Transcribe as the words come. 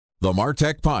The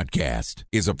MarTech Podcast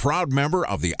is a proud member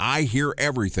of the I Hear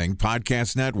Everything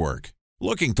Podcast Network.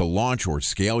 Looking to launch or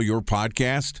scale your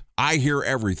podcast? I Hear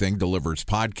Everything delivers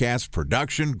podcast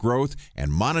production, growth,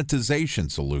 and monetization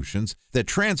solutions that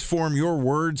transform your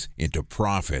words into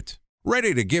profit.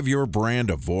 Ready to give your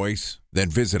brand a voice? Then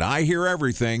visit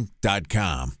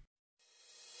iheareverything.com.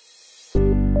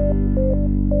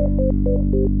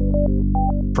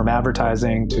 From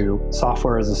advertising to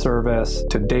software as a service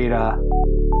to data.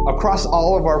 Across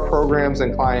all of our programs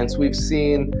and clients, we've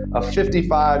seen a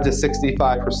 55 to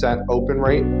 65% open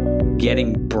rate.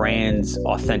 Getting brands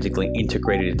authentically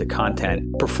integrated into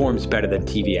content performs better than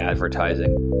TV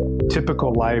advertising.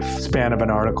 Typical lifespan of an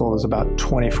article is about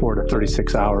 24 to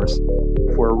 36 hours.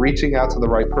 If we're reaching out to the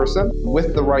right person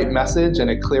with the right message and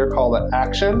a clear call to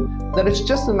action, then it's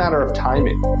just a matter of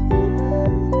timing.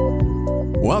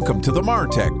 Welcome to the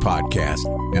MarTech Podcast,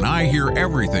 an I Hear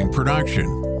Everything production.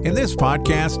 In this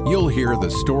podcast, you'll hear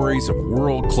the stories of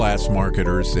world-class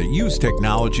marketers that use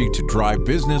technology to drive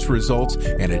business results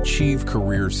and achieve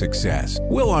career success.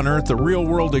 We'll unearth the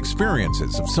real-world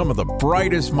experiences of some of the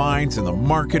brightest minds in the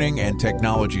marketing and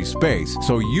technology space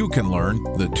so you can learn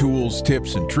the tools,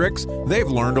 tips, and tricks they've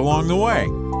learned along the way.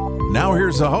 Now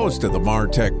here's the host of the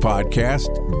MarTech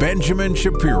Podcast, Benjamin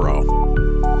Shapiro.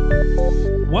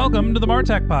 Welcome to the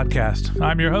MarTech Podcast.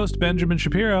 I'm your host, Benjamin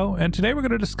Shapiro, and today we're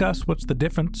going to discuss what's the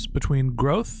difference between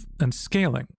growth and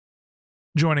scaling.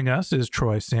 Joining us is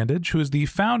Troy Sandidge, who is the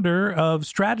founder of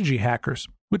Strategy Hackers,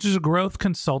 which is a growth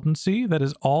consultancy that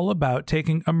is all about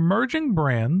taking emerging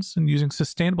brands and using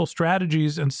sustainable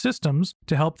strategies and systems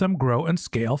to help them grow and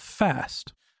scale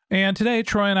fast. And today,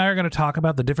 Troy and I are going to talk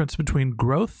about the difference between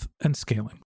growth and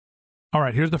scaling. All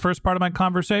right, here's the first part of my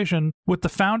conversation with the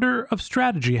founder of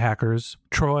Strategy Hackers,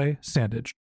 Troy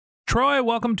Sandidge. Troy,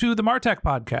 welcome to the MarTech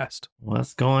Podcast.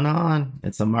 What's going on?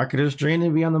 It's a marketer's dream to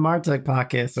be on the MarTech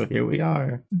Podcast, so here we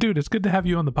are. Dude, it's good to have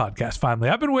you on the podcast, finally.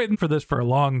 I've been waiting for this for a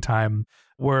long time.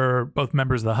 We're both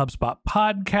members of the HubSpot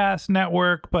Podcast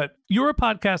Network, but you're a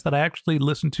podcast that I actually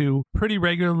listen to pretty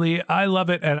regularly. I love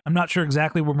it, and I'm not sure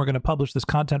exactly when we're going to publish this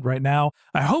content right now.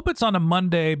 I hope it's on a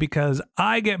Monday because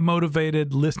I get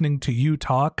motivated listening to you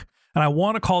talk, and I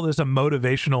want to call this a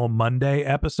Motivational Monday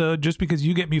episode just because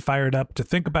you get me fired up to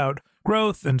think about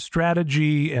growth and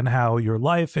strategy and how your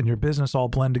life and your business all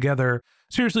blend together.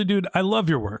 Seriously, dude, I love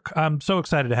your work. I'm so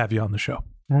excited to have you on the show.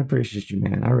 I appreciate you,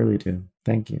 man. I really do.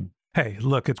 Thank you. Hey,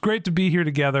 look, it's great to be here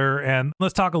together, and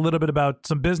let's talk a little bit about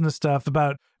some business stuff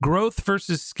about growth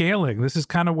versus scaling. This is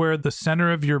kind of where the center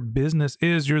of your business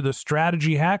is. You're the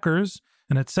strategy hackers,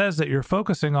 and it says that you're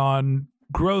focusing on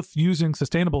growth using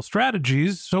sustainable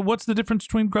strategies. So what's the difference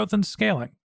between growth and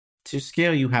scaling? To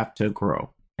scale, you have to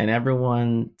grow. And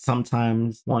everyone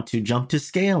sometimes want to jump to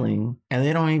scaling, and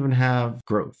they don't even have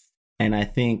growth. And I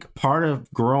think part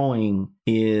of growing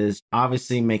is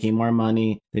obviously making more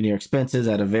money than your expenses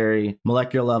at a very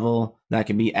molecular level. That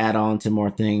can be add on to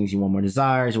more things. You want more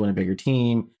desires, you want a bigger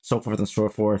team, so forth and so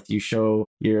forth. You show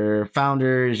your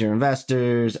founders, your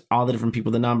investors, all the different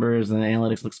people the numbers, and the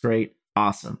analytics looks great.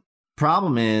 Awesome.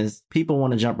 Problem is people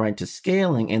want to jump right to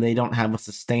scaling and they don't have a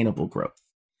sustainable growth.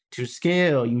 To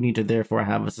scale, you need to therefore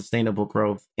have a sustainable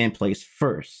growth in place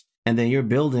first. And then you're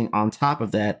building on top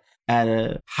of that at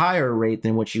a higher rate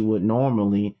than what you would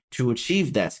normally to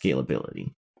achieve that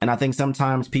scalability. And I think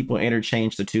sometimes people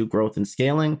interchange the two, growth and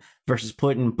scaling, versus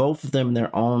putting both of them in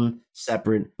their own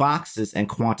separate boxes and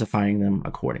quantifying them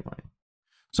accordingly.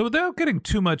 So without getting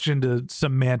too much into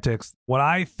semantics, what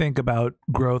I think about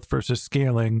growth versus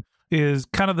scaling is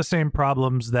kind of the same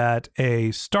problems that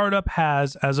a startup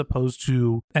has as opposed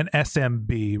to an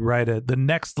SMB, right? The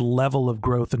next level of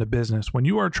growth in a business. When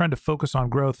you are trying to focus on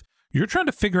growth, you're trying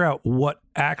to figure out what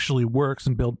actually works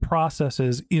and build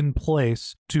processes in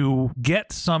place to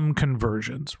get some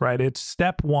conversions, right? It's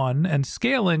step one. And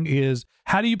scaling is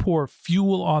how do you pour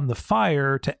fuel on the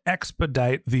fire to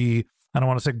expedite the, I don't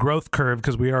want to say growth curve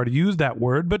because we already used that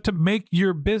word, but to make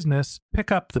your business pick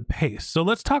up the pace. So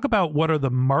let's talk about what are the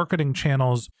marketing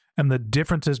channels and the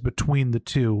differences between the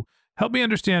two. Help me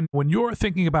understand when you're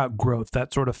thinking about growth,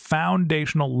 that sort of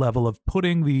foundational level of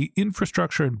putting the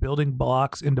infrastructure and building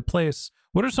blocks into place.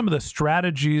 What are some of the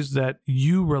strategies that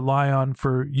you rely on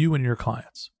for you and your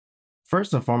clients?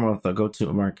 First and foremost, the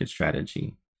go-to-market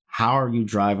strategy. How are you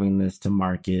driving this to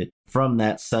market from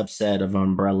that subset of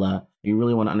umbrella? You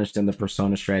really want to understand the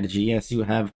persona strategy. Yes, you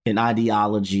have an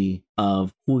ideology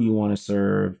of who you want to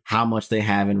serve, how much they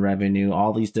have in revenue,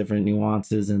 all these different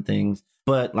nuances and things.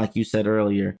 But like you said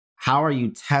earlier, how are you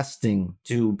testing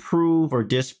to prove or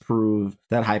disprove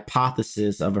that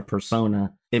hypothesis of a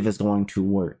persona if it's going to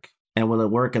work? And will it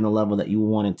work in the level that you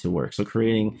want it to work? So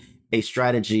creating a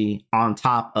strategy on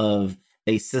top of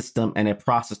a system and a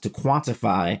process to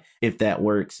quantify if that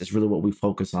works is really what we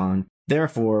focus on.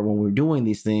 Therefore, when we're doing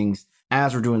these things,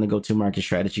 as we're doing the go-to-market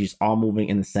strategies, all moving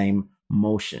in the same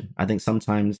motion. I think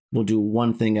sometimes we'll do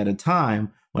one thing at a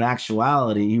time. When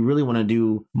actuality, you really want to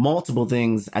do multiple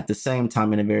things at the same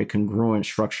time in a very congruent,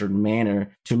 structured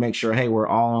manner to make sure, hey, we're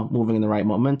all moving in the right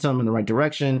momentum, in the right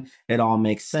direction. It all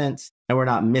makes sense. And we're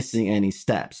not missing any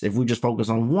steps. If we just focus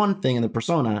on one thing in the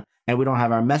persona and we don't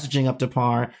have our messaging up to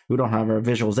par, we don't have our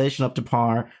visualization up to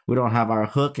par, we don't have our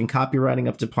hook and copywriting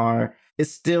up to par,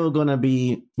 it's still going to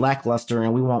be lackluster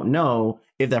and we won't know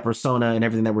if that persona and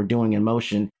everything that we're doing in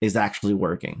motion is actually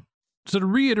working. So to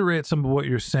reiterate some of what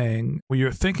you're saying, when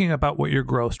you're thinking about what your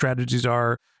growth strategies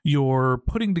are, you're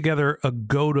putting together a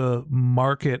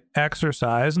go-to-market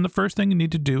exercise. And the first thing you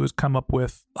need to do is come up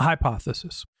with a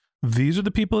hypothesis. These are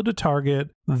the people to target.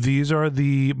 These are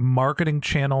the marketing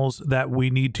channels that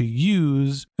we need to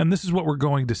use. And this is what we're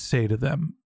going to say to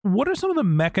them. What are some of the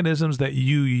mechanisms that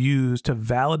you use to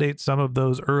validate some of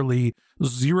those early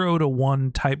 0 to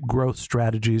 1 type growth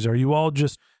strategies? Are you all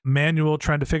just manual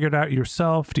trying to figure it out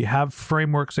yourself? Do you have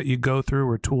frameworks that you go through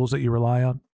or tools that you rely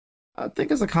on? I think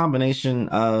it's a combination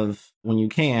of when you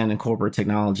can incorporate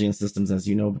technology and systems, as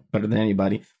you know better than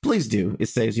anybody, please do. It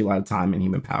saves you a lot of time and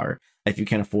human power if you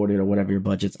can't afford it or whatever your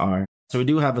budgets are. So we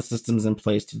do have the systems in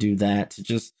place to do that, to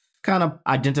just kind of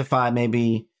identify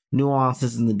maybe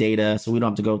nuances in the data so we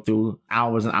don't have to go through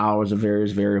hours and hours of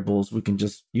various variables. We can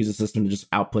just use a system to just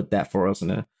output that for us in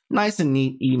a nice and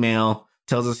neat email.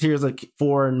 Tells us here's like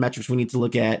 4 metrics we need to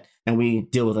look at, and we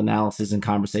deal with analysis and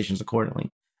conversations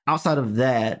accordingly. Outside of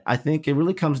that, I think it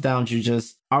really comes down to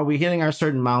just, are we hitting our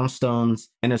certain milestones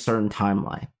in a certain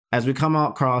timeline? As we come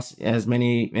across, as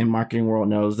many in marketing world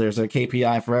knows, there's a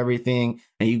KPI for everything,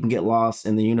 and you can get lost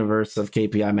in the universe of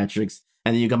KPI metrics.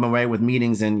 And then you come away with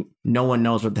meetings and no one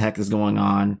knows what the heck is going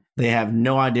on. They have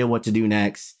no idea what to do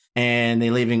next. And they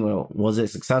leaving, well, was it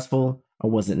successful or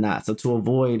was it not? So to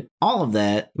avoid all of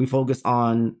that, we focus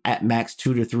on at max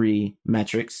 2 to 3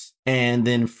 metrics. And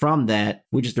then from that,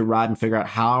 we just derive and figure out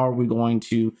how are we going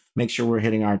to make sure we're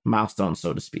hitting our milestones,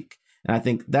 so to speak. And I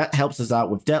think that helps us out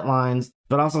with deadlines,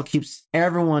 but also keeps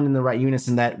everyone in the right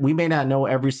unison that we may not know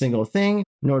every single thing,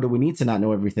 nor do we need to not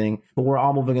know everything, but we're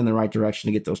all moving in the right direction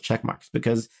to get those check marks.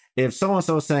 Because if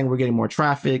so-and-so is saying we're getting more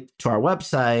traffic to our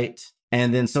website,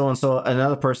 and then so-and-so,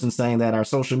 another person saying that our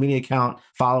social media account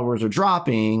followers are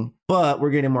dropping, but we're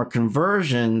getting more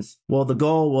conversions. Well, the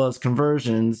goal was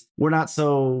conversions. We're not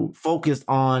so focused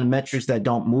on metrics that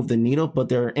don't move the needle, but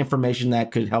they're information that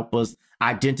could help us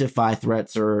identify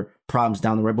threats or problems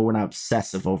down the road, but we're not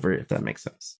obsessive over it, if that makes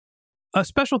sense. A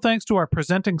special thanks to our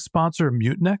presenting sponsor,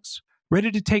 Mutinex. Ready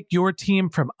to take your team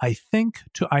from I think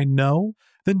to I know?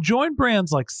 Then join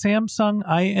brands like Samsung,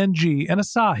 ING, and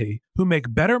Asahi who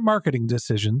make better marketing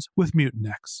decisions with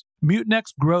Mutinex. Mutinex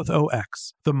Growth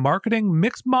OX, the marketing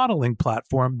mix modeling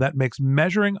platform that makes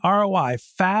measuring ROI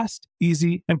fast,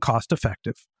 easy, and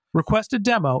cost-effective. Request a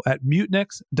demo at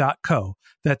mutinex.co.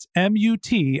 That's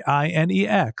MUTINEX.co.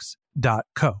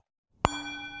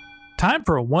 Time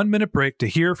for a 1-minute break to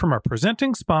hear from our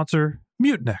presenting sponsor,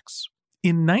 Mutinex.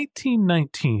 In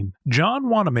 1919, John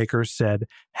Wanamaker said,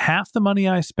 "Half the money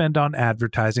I spend on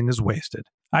advertising is wasted.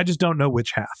 I just don't know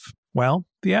which half." Well,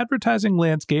 the advertising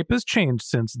landscape has changed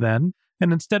since then,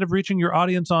 and instead of reaching your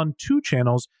audience on 2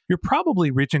 channels, you're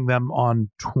probably reaching them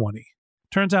on 20.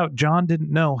 Turns out John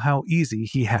didn't know how easy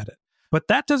he had it. But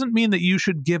that doesn't mean that you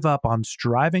should give up on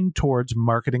striving towards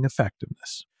marketing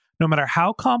effectiveness. No matter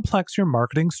how complex your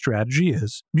marketing strategy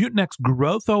is, Mutinex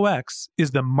Growth OX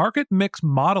is the market mix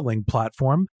modeling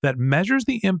platform that measures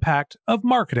the impact of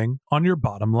marketing on your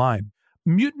bottom line.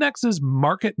 Mutinex's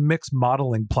market mix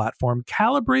modeling platform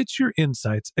calibrates your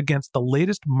insights against the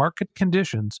latest market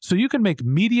conditions so you can make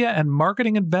media and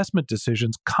marketing investment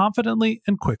decisions confidently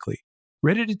and quickly.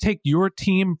 Ready to take your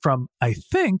team from I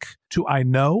think to I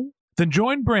know? Then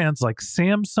join brands like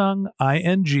Samsung,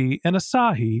 ING, and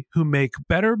Asahi who make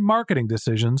better marketing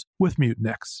decisions with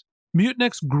Mutinex.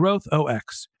 Mutinex Growth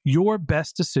OX. Your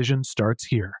best decision starts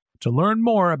here. To learn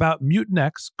more about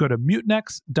Mutinex, go to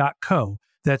mutinex.co.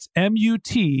 That's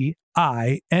MUTINEX.co.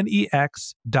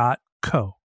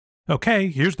 Okay,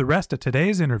 here's the rest of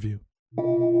today's interview.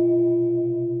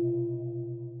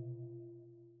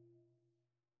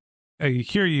 I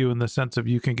hear you in the sense of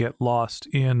you can get lost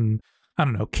in, I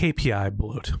don't know, KPI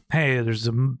bloat. Hey, there's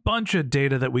a bunch of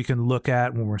data that we can look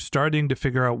at when we're starting to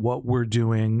figure out what we're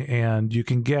doing, and you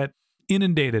can get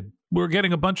inundated we're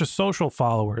getting a bunch of social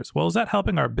followers. Well, is that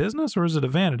helping our business or is it a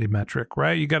vanity metric,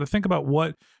 right? You got to think about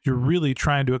what you're really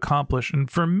trying to accomplish. And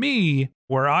for me,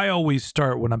 where I always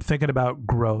start when I'm thinking about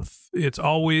growth, it's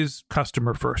always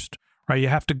customer first, right? You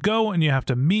have to go and you have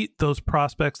to meet those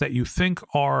prospects that you think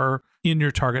are in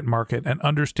your target market and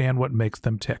understand what makes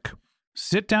them tick.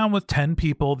 Sit down with 10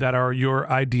 people that are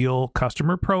your ideal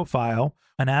customer profile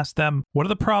and ask them, what are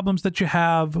the problems that you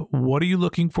have? What are you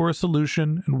looking for a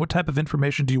solution? And what type of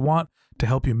information do you want to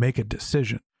help you make a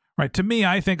decision? Right? To me,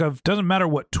 I think of, doesn't matter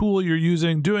what tool you're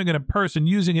using, doing it in person,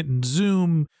 using it in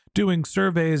Zoom, doing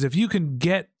surveys. If you can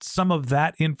get some of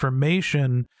that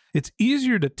information, it's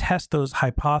easier to test those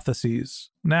hypotheses.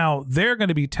 Now, they're going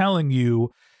to be telling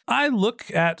you, I look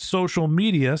at social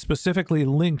media, specifically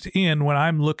LinkedIn, when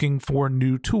I'm looking for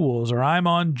new tools, or I'm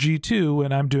on G2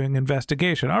 and I'm doing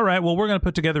investigation. All right, well, we're going to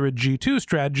put together a G2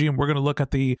 strategy and we're going to look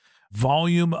at the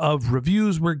volume of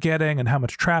reviews we're getting and how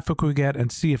much traffic we get and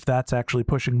see if that's actually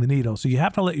pushing the needle. So you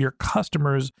have to let your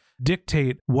customers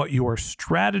dictate what your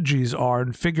strategies are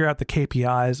and figure out the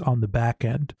KPIs on the back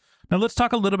end. Now, let's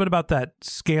talk a little bit about that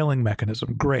scaling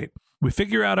mechanism. Great. We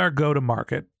figure out our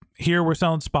go-to-market. Here we're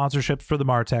selling sponsorships for the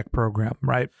MarTech program,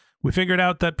 right? We figured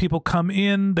out that people come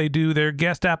in, they do their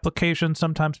guest application.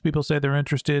 Sometimes people say they're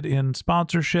interested in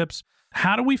sponsorships.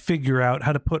 How do we figure out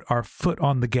how to put our foot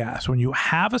on the gas? When you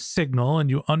have a signal and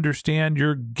you understand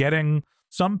you're getting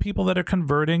some people that are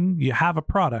converting, you have a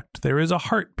product, there is a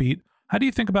heartbeat. How do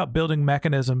you think about building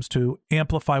mechanisms to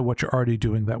amplify what you're already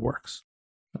doing that works?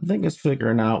 I think it's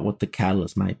figuring out what the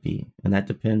catalyst might be. And that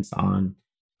depends on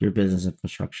your business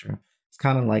infrastructure. It's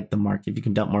kind of like the market. If you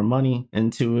can dump more money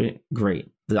into it,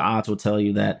 great. The odds will tell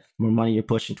you that the more money you're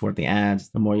pushing toward the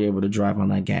ads, the more you're able to drive on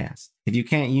that gas. If you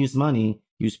can't use money,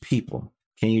 use people.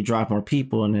 Can you drive more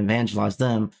people and evangelize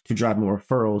them to drive more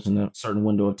referrals in a certain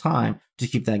window of time to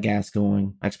keep that gas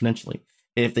going exponentially?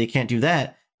 If they can't do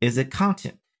that, is it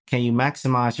content? Can you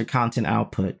maximize your content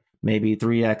output? Maybe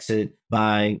 3x it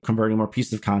by converting more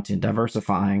pieces of content,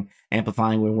 diversifying,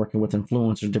 amplifying when working with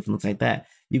influencers, different things like that.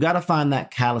 You got to find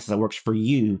that catalyst that works for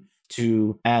you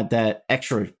to add that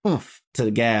extra oomph to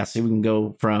the gas so we can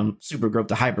go from super growth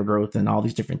to hyper growth and all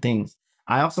these different things.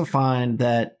 I also find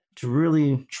that to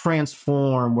really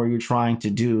transform what you're trying to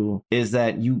do is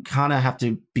that you kind of have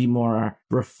to be more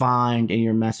refined in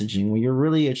your messaging. When you're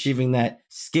really achieving that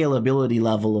scalability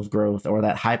level of growth or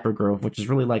that hyper growth, which is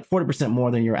really like 40%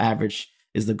 more than your average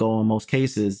is the goal in most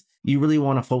cases, you really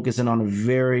want to focus in on a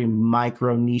very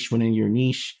micro niche within your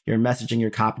niche, your messaging, your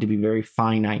copy to be very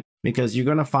finite, because you're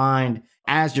going to find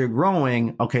as you're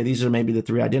growing, okay, these are maybe the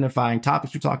 3 identifying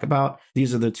topics we talk about.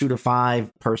 These are the 2 to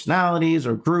 5 personalities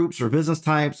or groups or business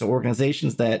types or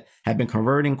organizations that have been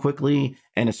converting quickly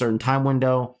in a certain time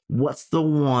window. What's the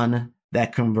one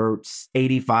that converts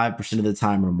 85% of the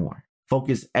time or more?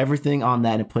 Focus everything on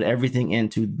that and put everything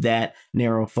into that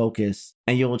narrow focus,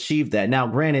 and you'll achieve that. Now,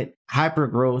 granted, hyper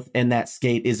growth in that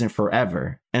skate isn't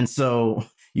forever. And so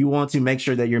you want to make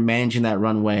sure that you're managing that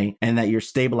runway and that you're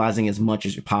stabilizing as much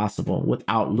as possible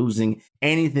without losing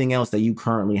anything else that you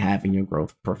currently have in your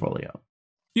growth portfolio.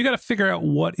 You got to figure out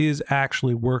what is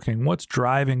actually working, what's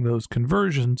driving those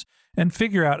conversions, and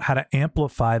figure out how to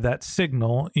amplify that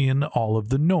signal in all of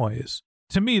the noise.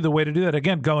 To me, the way to do that,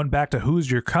 again, going back to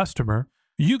who's your customer,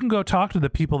 you can go talk to the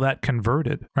people that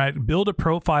converted, right? Build a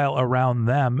profile around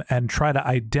them and try to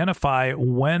identify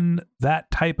when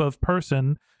that type of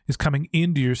person is coming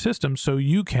into your system so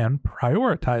you can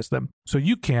prioritize them, so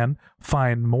you can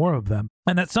find more of them.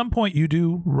 And at some point you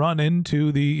do run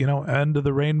into the, end of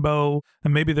the rainbow,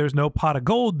 and maybe there's no pot of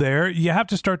gold there. You have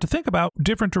to start to think about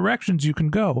different directions you can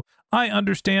go. I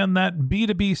understand that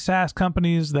B2B SaaS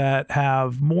companies that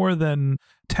have more than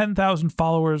 10,000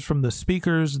 followers from the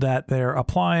speakers that they're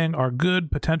applying are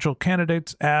good potential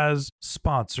candidates as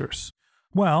sponsors.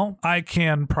 Well, I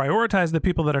can prioritize the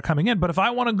people that are coming in, but if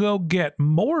I want to go get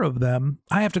more of them,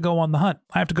 I have to go on the hunt.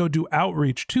 I have to go do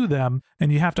outreach to them,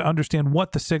 and you have to understand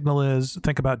what the signal is.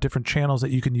 Think about different channels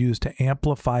that you can use to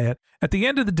amplify it. At the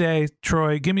end of the day,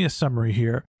 Troy, give me a summary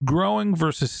here. Growing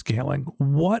versus scaling.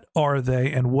 What are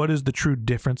they, and what is the true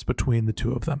difference between the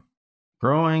two of them?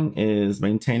 Growing is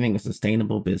maintaining a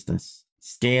sustainable business.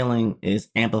 Scaling is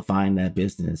amplifying that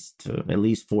business to at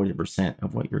least 40%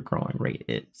 of what your growing rate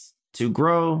is. To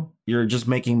grow, you're just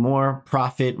making more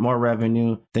profit, more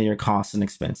revenue than your costs and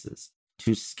expenses.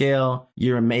 To scale,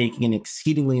 you're making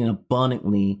exceedingly and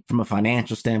abundantly from a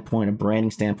financial standpoint, a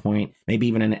branding standpoint, maybe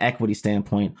even an equity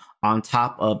standpoint, on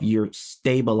top of your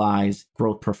stabilized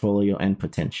growth portfolio and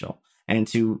potential. And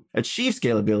to achieve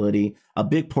scalability, a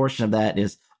big portion of that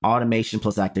is automation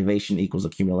plus activation equals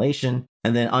accumulation.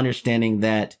 And then understanding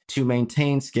that to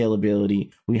maintain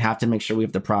scalability, we have to make sure we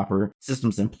have the proper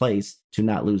systems in place to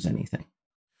not lose anything.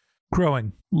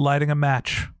 Growing, lighting a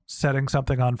match, setting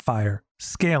something on fire,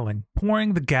 scaling,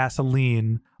 pouring the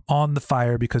gasoline on the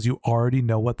fire because you already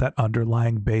know what that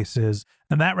underlying base is.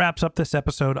 And that wraps up this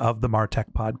episode of the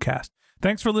MarTech Podcast.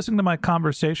 Thanks for listening to my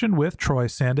conversation with Troy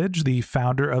Sandidge, the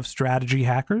founder of Strategy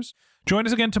Hackers. Join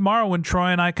us again tomorrow when Troy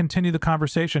and I continue the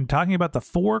conversation talking about the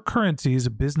 4 currencies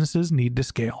businesses need to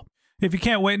scale. If you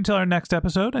can't wait until our next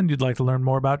episode and you'd like to learn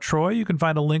more about Troy, you can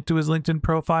find a link to his LinkedIn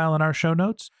profile in our show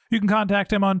notes. You can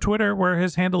contact him on Twitter, where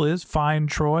his handle is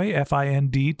FindTroy,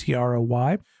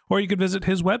 FindTroy, or you can visit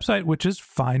his website, which is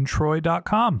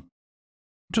findtroy.com.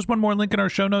 Just one more link in our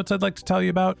show notes I'd like to tell you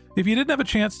about. If you didn't have a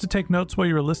chance to take notes while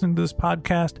you were listening to this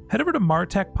podcast, head over to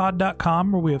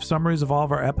martechpod.com, where we have summaries of all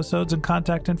of our episodes and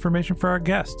contact information for our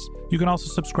guests. You can also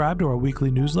subscribe to our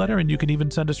weekly newsletter, and you can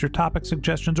even send us your topic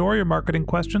suggestions or your marketing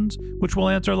questions, which we'll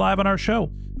answer live on our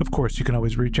show. Of course, you can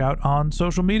always reach out on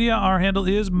social media. Our handle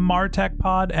is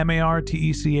martechpod,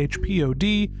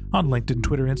 MarTechPod, on LinkedIn,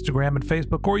 Twitter, Instagram, and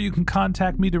Facebook, or you can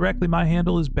contact me directly. My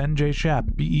handle is Ben J. Shap,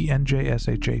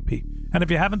 BenJShap. And if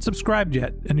you haven't subscribed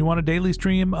yet and you want a daily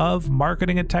stream of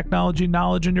marketing and technology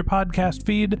knowledge in your podcast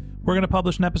feed, we're going to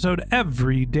publish an episode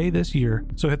every day this year.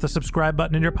 So hit the subscribe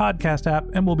button in your podcast app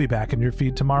and we'll be back in your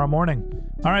feed tomorrow morning.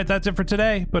 All right, that's it for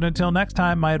today. But until next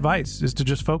time, my advice is to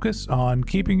just focus on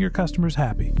keeping your customers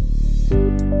happy.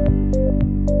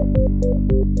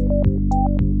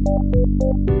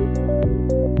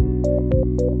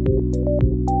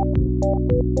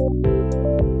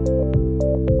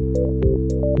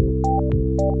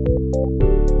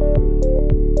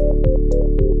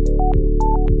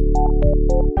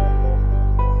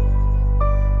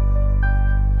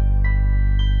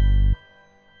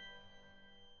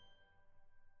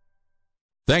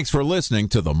 Thanks for listening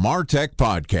to the MarTech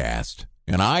Podcast,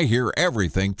 and I Hear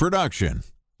Everything production.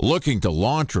 Looking to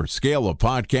launch or scale a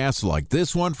podcast like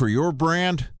this one for your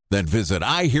brand? Then visit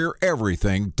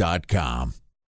iheareverything.com.